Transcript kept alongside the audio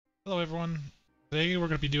Hello everyone. Today we're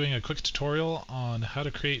going to be doing a quick tutorial on how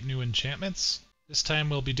to create new enchantments. This time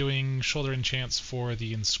we'll be doing shoulder enchants for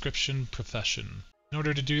the Inscription profession. In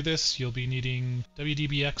order to do this, you'll be needing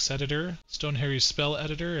WDBX editor, Stoneharry's spell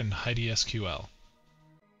editor, and Heidi SQL.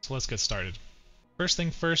 So let's get started. First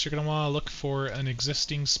thing first, you're going to want to look for an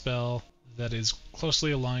existing spell that is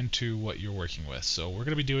closely aligned to what you're working with. So we're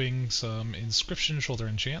going to be doing some Inscription shoulder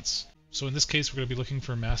enchants. So in this case, we're going to be looking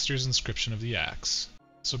for Master's Inscription of the Axe.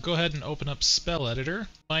 So go ahead and open up Spell Editor,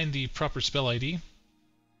 find the proper spell ID,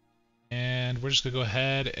 and we're just going to go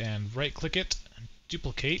ahead and right-click it, and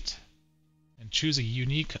duplicate, and choose a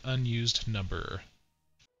unique unused number.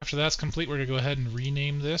 After that's complete, we're going to go ahead and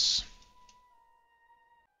rename this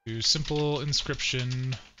to Simple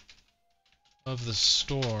Inscription of the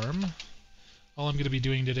Storm. All I'm going to be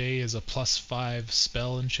doing today is a +5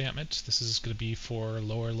 spell enchantment. This is going to be for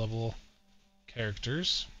lower level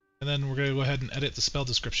characters. And then we're going to go ahead and edit the spell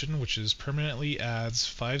description, which is permanently adds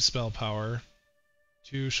 5 spell power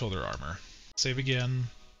to shoulder armor. Save again,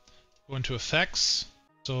 go into effects.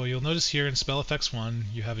 So you'll notice here in spell effects 1,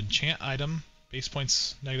 you have enchant item, base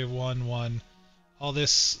points -1, 1. All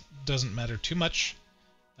this doesn't matter too much.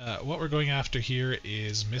 What we're going after here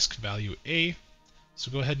is misc value A.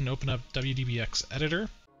 So go ahead and open up WDBX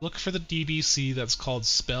editor. Look for the DBC that's called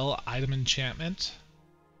spell item enchantment.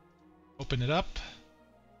 Open it up.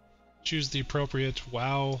 Choose the appropriate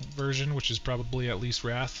WoW version, which is probably at least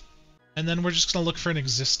Wrath. And then we're just going to look for an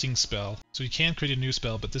existing spell. So you can create a new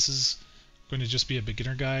spell, but this is going to just be a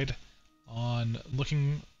beginner guide on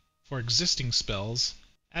looking for existing spells,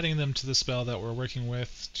 adding them to the spell that we're working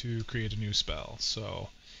with to create a new spell. So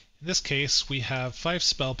in this case, we have 5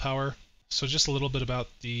 spell power. So just a little bit about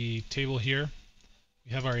the table here.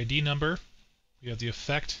 We have our ID number, we have the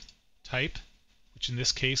effect type, which in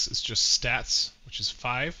this case is just stats, which is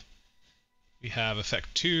 5. We have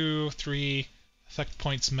effect 2, 3, effect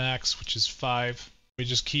points max, which is 5. We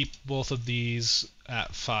just keep both of these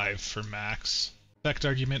at 5 for max. Effect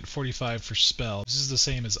argument 45 for spell. This is the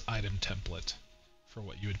same as item template for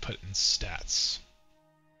what you would put in stats.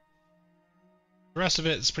 The rest of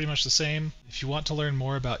it is pretty much the same. If you want to learn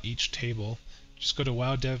more about each table, just go to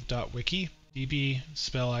wowdev.wiki, db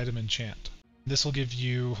spell item enchant. This will give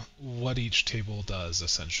you what each table does,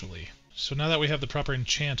 essentially. So now that we have the proper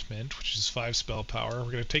enchantment, which is 5 spell power,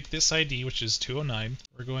 we're going to take this ID, which is 209.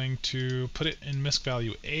 We're going to put it in misc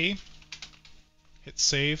value A, hit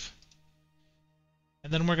save,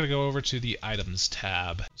 and then we're going to go over to the items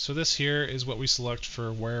tab. So this here is what we select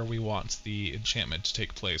for where we want the enchantment to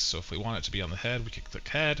take place. So if we want it to be on the head, we can click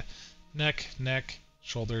head, neck,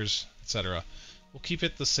 shoulders, etc. We'll keep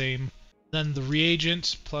it the same. Then the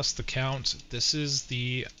reagent plus the count, this is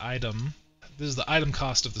the item. This is the item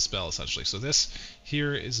cost of the spell, essentially. So this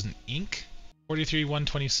here is an ink,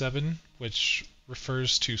 43,127, which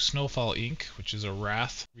refers to Snowfall ink, which is a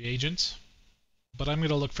Wrath reagent. But I'm going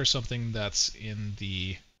to look for something that's in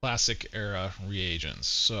the classic era reagents.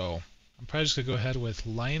 So I'm probably just going to go ahead with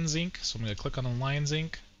Lion's ink. So I'm going to click on the Lion's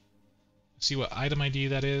ink, see what item ID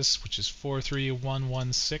that is, which is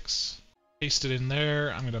 43116. Paste it in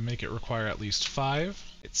there. I'm going to make it require at least 5.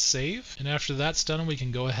 Hit save. And after that's done, we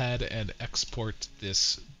can go ahead and export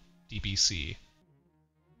this DBC.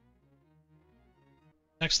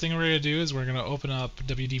 Next thing we're going to do is we're going to open up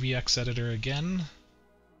WDBX editor again.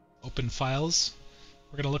 Open files.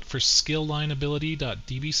 We're going to look for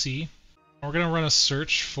skilllineability.dbc. We're going to run a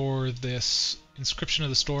search for this Inscription of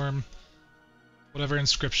the Storm, whatever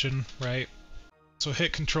inscription, right? So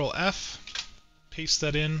hit Control F, paste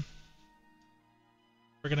that in.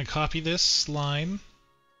 We're going to copy this line,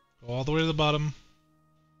 go all the way to the bottom,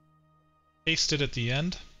 paste it at the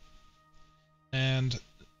end, and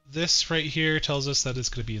this right here tells us that it's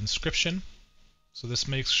going to be Inscription. So this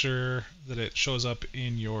makes sure that it shows up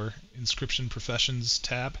in your Inscription Professions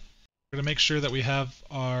tab. We're going to make sure that we have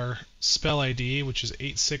our spell ID, which is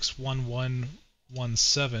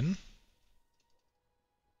 861117.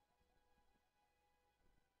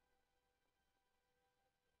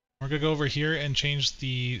 We're going to go over here and change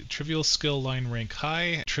the trivial skill line rank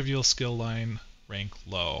high, trivial skill line rank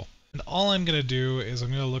low. And all I'm going to do is I'm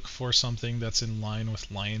going to look for something that's in line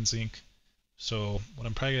with Lion's ink. So what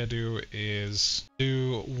I'm probably going to do is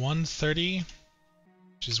do 130,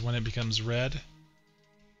 which is when it becomes red.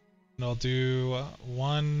 And I'll do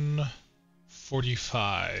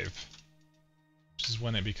 145, which is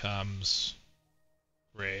when it becomes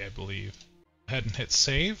gray, I believe. Go ahead and hit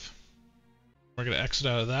save. We're going to exit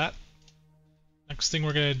out of that. Next thing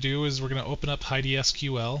we're going to do is we're going to open up Heidi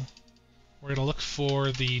SQL. We're going to look for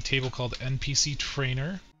the table called NPC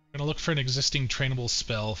Trainer. We're going to look for an existing trainable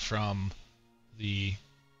spell from the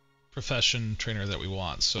profession trainer that we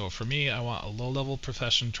want. So for me, I want a low-level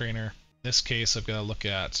profession trainer. In this case, I've got to look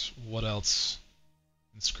at what else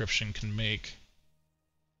Inscription can make.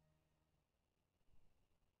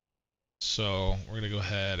 So we're going to go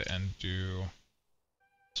ahead and do...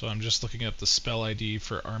 So I'm just looking up the spell ID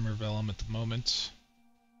for Armor Vellum at the moment.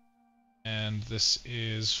 And this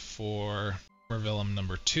is for Armor Vellum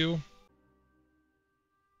number 2.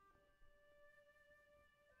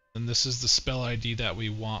 And this is the spell ID that we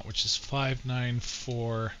want, which is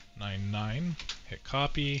 59499. Hit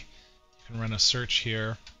copy. You can run a search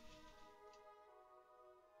here.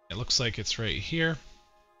 It looks like it's right here.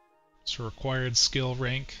 So required skill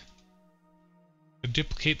rank. I'm going to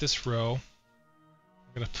duplicate this row.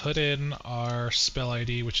 We're going to put in our spell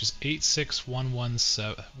ID, which is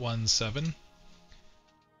 86117.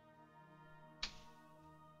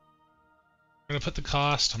 We're going to put the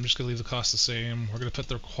cost. I'm just going to leave the cost the same. We're going to put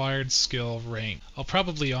the required skill rank. I'll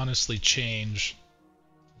probably honestly change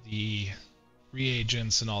the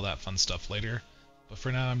reagents and all that fun stuff later. But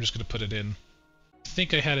for now, I'm just going to put it in. I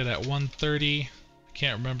think I had it at 130. I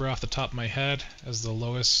can't remember off the top of my head as the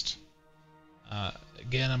lowest.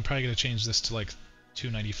 Again, I'm probably going to change this to like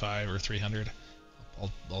 295 or 300.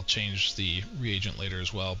 I'll change the reagent later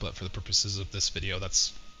as well, but for the purposes of this video,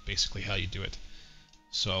 that's basically how you do it.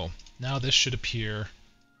 So now this should appear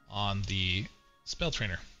on the spell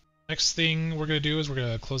trainer. Next thing we're going to do is we're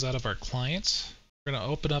going to close out of our client. We're going to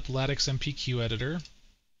open up Lattice MPQ editor.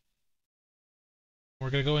 We're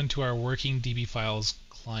going to go into our working DB files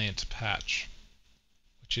client patch,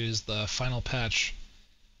 which is the final patch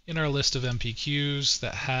in our list of MPQs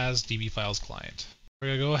that has DB files client. We're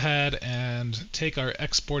going to go ahead and take our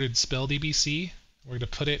exported spell DBC. We're going to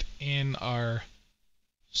put it in our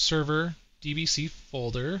server DBC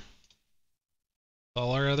folder.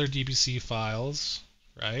 All our other DBC files,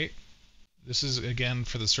 right? This is again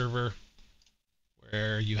for the server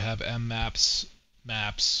where you have mmaps,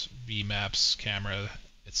 maps, vmaps, camera,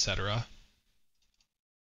 etc.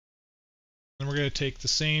 Then we're going to take the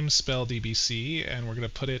same spell DBC and we're going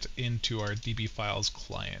to put it into our DB files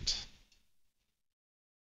client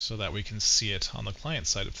so that we can see it on the client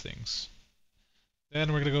side of things.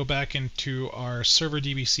 Then we're going to go back into our server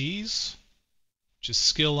DBCs, which is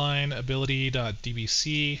skill line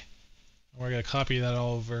ability.dbc. We're going to copy that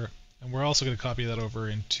all over, and we're also going to copy that over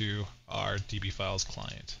into our DB files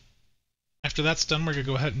client. After that's done, we're going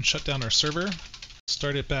to go ahead and shut down our server,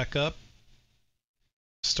 start it back up,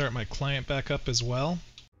 start my client back up as well.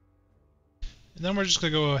 And then we're just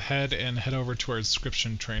going to go ahead and head over to our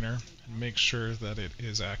Inscription trainer and make sure that it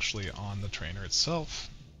is actually on the trainer itself.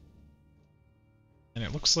 And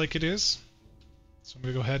it looks like it is. So I'm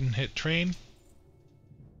going to go ahead and hit train.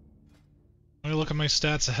 I'm going to look at my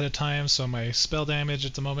stats ahead of time. So my spell damage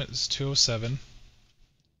at the moment is 207.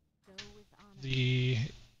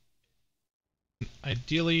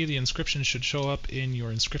 Ideally, the inscription should show up in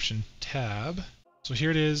your Inscription tab. So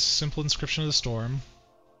here it is, Simple Inscription of the Storm.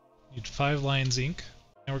 You need 5 lines ink.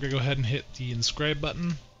 Now we're going to go ahead and hit the Inscribe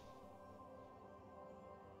button.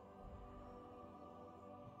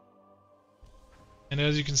 And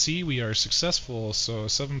as you can see, we are successful. So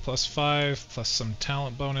 7 plus 5 plus some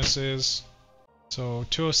talent bonuses. So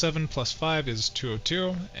 207 plus 5 is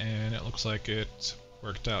 202, and it looks like it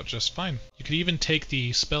worked out just fine. You could even take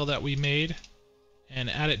the spell that we made and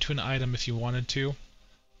add it to an item if you wanted to,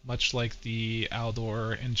 much like the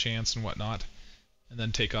Aldor enchants and whatnot, and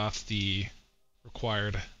then take off the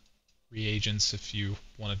required reagents if you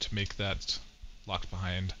wanted to make that locked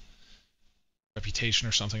behind reputation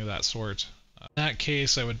or something of that sort. In that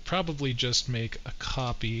case, I would probably just make a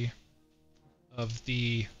copy of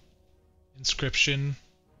the inscription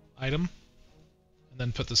item and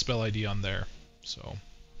then put the spell ID on there. So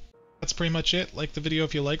that's pretty much it. Like the video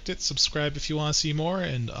if you liked it, subscribe if you want to see more,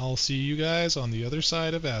 and I'll see you guys on the other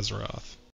side of Azeroth.